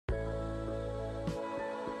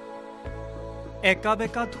একা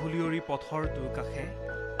বেকা ধূলিয়ৰী পথৰ দুকাষে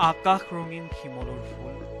আকাশ ৰঙীন শিমলুৰ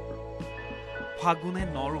ফুল ফাগুনে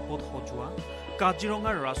নৰূপত সজোৱা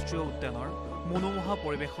কাজিৰঙাৰ ৰাষ্ট্ৰীয় উদ্যানৰ মনোমোহা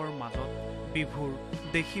পৰিৱেশৰ মাজত বিভুৰ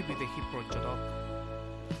দেশী বিদেশী পৰ্যটক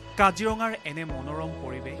কাজিৰঙাৰ এনে মনোৰম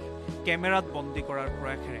পৰিৱেশ কেমেৰাত বন্দী কৰাৰ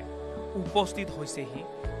প্ৰয়াসেৰে উপস্থিত হৈছেহি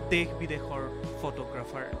দেশ বিদেশৰ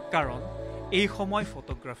ফটোগ্ৰাফাৰ কাৰণ এই সময়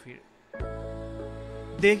ফটোগ্ৰাফিৰ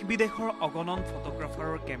দেশ বিদেশৰ অগণন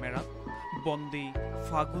ফটোগ্ৰাফাৰৰ কেমেৰাত বন্দী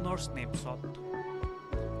ফাগুনৰ স্নেপশ্বট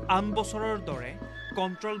আন বছৰৰ দৰে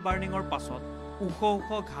কণ্ট্ৰল বাৰ্ণিঙৰ পাছত উখ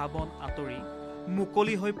ঘাঁহ বন আঁতৰি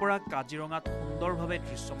মুকলি হৈ পৰা কাজিৰঙাত সুন্দৰভাৱে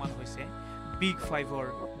দৃশ্যমান হৈছে বিগ ফাইভৰ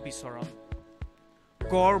বিচৰণ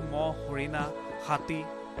গড় মহ হৰিণা হাতী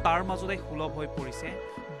তাৰ মাজতে সুলভ হৈ পৰিছে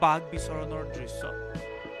বাঘ বিচৰণৰ দৃশ্য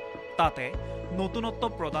তাতে নতুনত্ব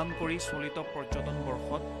প্ৰদান কৰি চলিত পৰ্যটন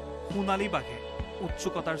বৰ্ষত সোণালী বাঘে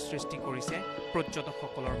উৎসুকতাৰ সৃষ্টি কৰিছে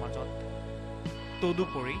পৰ্যটকসকলৰ মাজত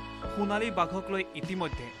তদুপৰি সোণালী বাঘক লৈ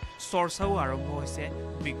ইতিমধ্যে চৰ্চাও আৰম্ভ হৈছে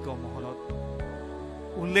বিজ্ঞ মহলত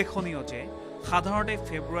উল্লেখনীয় যে সাধাৰণতে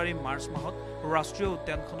ফেব্ৰুৱাৰী মাৰ্চ মাহত ৰাষ্ট্ৰীয়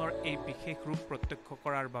উদ্যানখনৰ এই বিশেষ ৰূপ প্ৰত্যক্ষ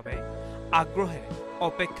কৰাৰ বাবে আগ্ৰহেৰে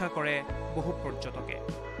অপেক্ষা কৰে বহু পৰ্যটকে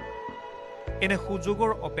এনে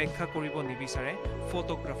সুযোগৰ অপেক্ষা কৰিব নিবিচাৰে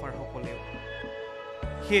ফটোগ্ৰাফাৰসকলেও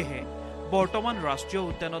সেয়েহে বৰ্তমান ৰাষ্ট্ৰীয়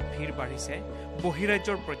উদ্যানত ভিৰ বাঢ়িছে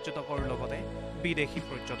বহিৰাজ্যৰ পৰ্যটকৰ লগতে বিদেশী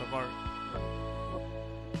পৰ্যটকৰ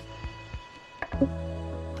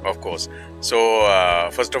Of course. So,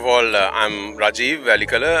 first of all, I'm Rajiv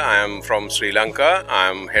Valikala. I am from Sri Lanka.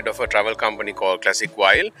 I'm head of a travel company called Classic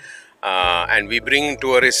Wild. And we bring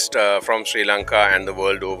tourists from Sri Lanka and the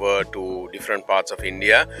world over to different parts of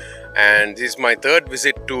India. And this is my third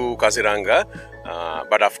visit to Kaziranga.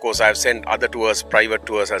 But of course, I've sent other tours, private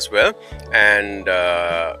tours as well. And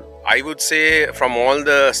I would say from all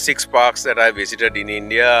the 6 parks that I visited in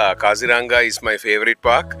India, Kaziranga is my favorite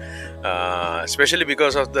park. Especially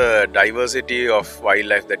because of the diversity of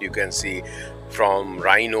wildlife that you can see, from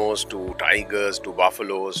rhinos to tigers to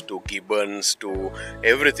buffaloes to gibbons to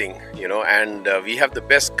everything, you know, and we have the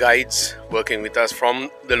best guides working with us from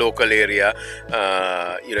the local area,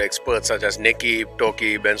 experts such as Nekib,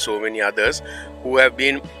 Tokib and so many others who have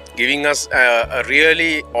been giving us a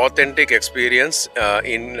really authentic experience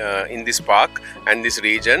in this park and this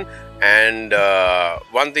region. And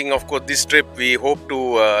one thing, of course, this trip we hope to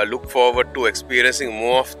look forward to experiencing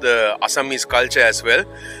more of the Assamese culture as well,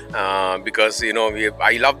 because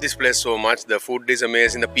I love this place so much. The food is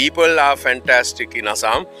amazing, the people are fantastic in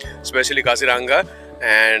Assam, especially Kaziranga,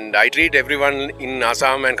 and I treat everyone in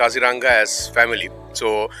Assam and Kaziranga as family.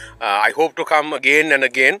 So I hope to come again and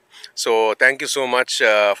again. So thank you so much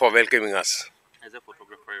for welcoming us. As a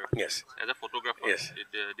photographer, yes. As a photographer, yes.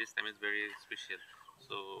 This time is very special.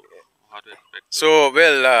 So, what to expect? So,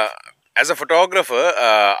 well, as a photographer,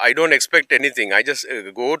 I don't expect anything. I just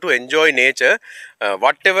go to enjoy nature.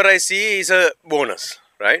 Whatever I see is a bonus,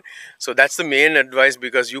 right? So that's the main advice,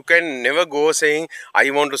 because you can never go saying,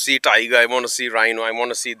 I want to see tiger, I want to see rhino, I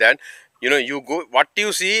want to see that. You go, what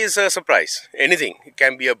you see is a surprise. Anything. It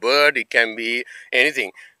can be a bird, it can be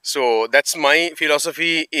anything. So that's my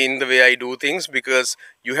philosophy in the way I do things, because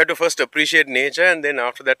you have to first appreciate nature, and then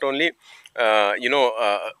after that only,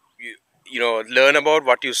 learn about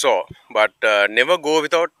what you saw. But never go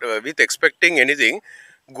with expecting anything.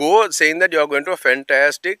 Go saying that you are going to a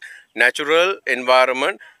fantastic natural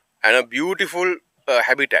environment and a beautiful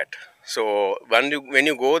habitat. So when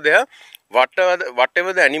you go there,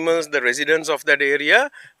 whatever the animals, the residents of that area,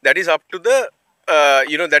 that is up to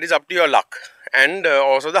that is up to your luck, and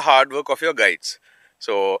also the hard work of your guides.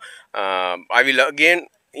 So I will again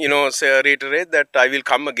reiterate that I will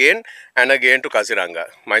come again and again to Kaziranga,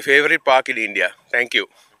 my favorite park in India. Thank you.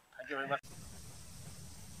 Thank you very much.